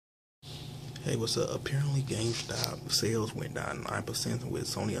Hey, what's up? Apparently, GameStop sales went down 9% with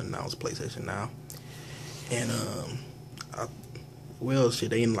Sony announced PlayStation Now, and I,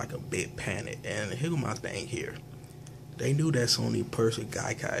 shit, they in like a big panic. And here's my thing here: they knew that Sony person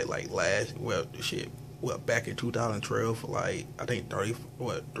Gaikai back in 2012 for like I think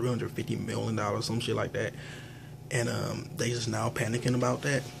 $350 million, some shit like that, and they just now panicking about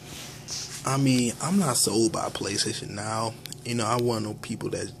that. I mean, I'm not sold by PlayStation Now. I want to know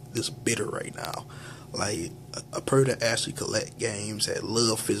people that's this bitter right now. Like, a person that actually collect games that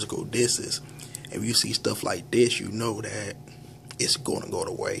love physical discs. If you see stuff like this, you know that it's going to go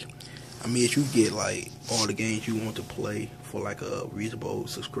away. I mean, if you get, like, all the games you want to play for, like, a reasonable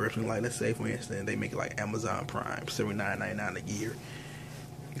subscription, like, let's say, for instance, they make it like Amazon Prime, $79.99 a year.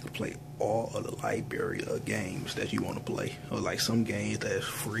 You can play all of the library of games that you want to play. Or, like, some games that's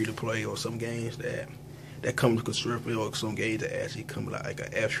free to play, or some games that come with subscription, or some games that actually come with like an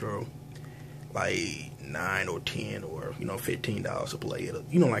extra, like $9 or $10 or $15 to play it.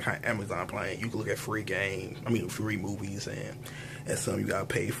 Like how Amazon playing, you can look at free games. I mean, free movies, and some you gotta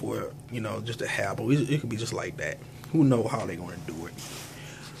pay for it. Just to have. But it could be just like that. Who know how they're gonna do it?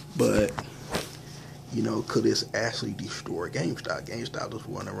 But could this actually destroy GameStop? GameStop just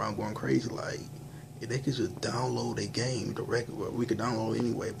running around going crazy. Like, if they could just download a game directly, well, we could download it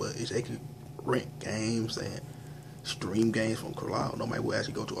anyway, but if they could rent games and stream games from cloud, nobody will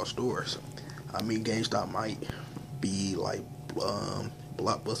actually go to our stores. I mean, GameStop might be like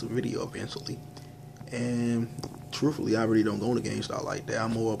Blockbuster Video eventually. And truthfully, I really don't go to GameStop like that.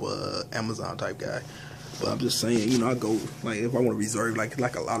 I'm more of a Amazon type guy. But I'm just saying, I go, like, if I want to reserve, like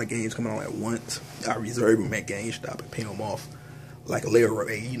a lot of games coming on at once, I reserve them at GameStop and pay them off like a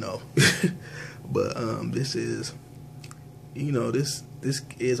layaway, But this is, this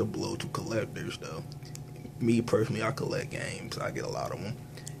is a blow to collectors, though. Me personally, I collect games. I get a lot of them.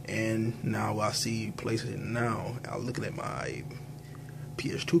 And now I see PlayStation Now. I'm looking at my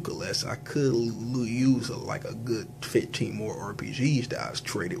PS2 collection. I could use a good 15 more RPGs that I was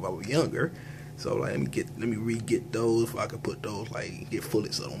traded while I was younger. So like, let me re-get those. If I could put those, like, get full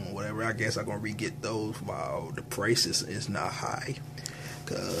of them or whatever. I guess I'm gonna re-get those while the prices is not high,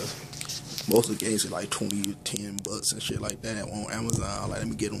 cause most of the games are like $10 and shit like that on Amazon. Like, let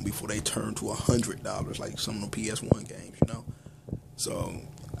me get them before they turn to $100, like some of the PS1 games, So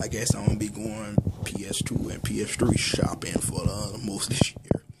I guess I'm gonna be going PS2 and PS3 shopping for most this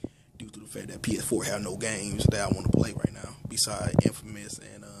year, due to the fact that PS4 have no games that I want to play right now, besides Infamous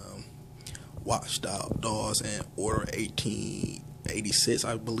and Watch Dogs and Order 1886,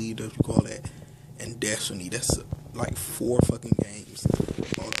 I believe that's what you call that, and Destiny. That's like 4 fucking games.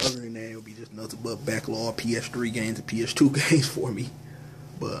 Other than that, it'll be just nothing but backlog PS3 games and PS2 games for me.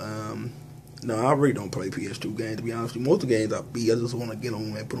 But no, I really don't play PS2 games, to be honest with you. Most of the games I just want to get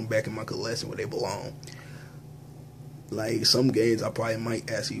them and put them back in my collection where they belong. Like, some games I probably might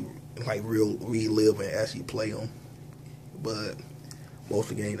actually like relive and actually play them, but most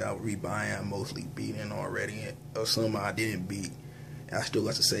of the games I rebuying, I mostly beating already, or some I didn't beat. I still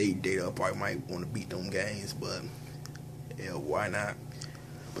got to save data. I probably might want to beat them games, but yeah, why not?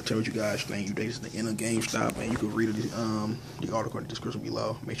 But tell me what you guys think. This is the end of GameStop, and you can read the article in the description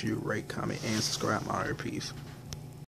below. Make sure you rate, comment, and subscribe. My peace.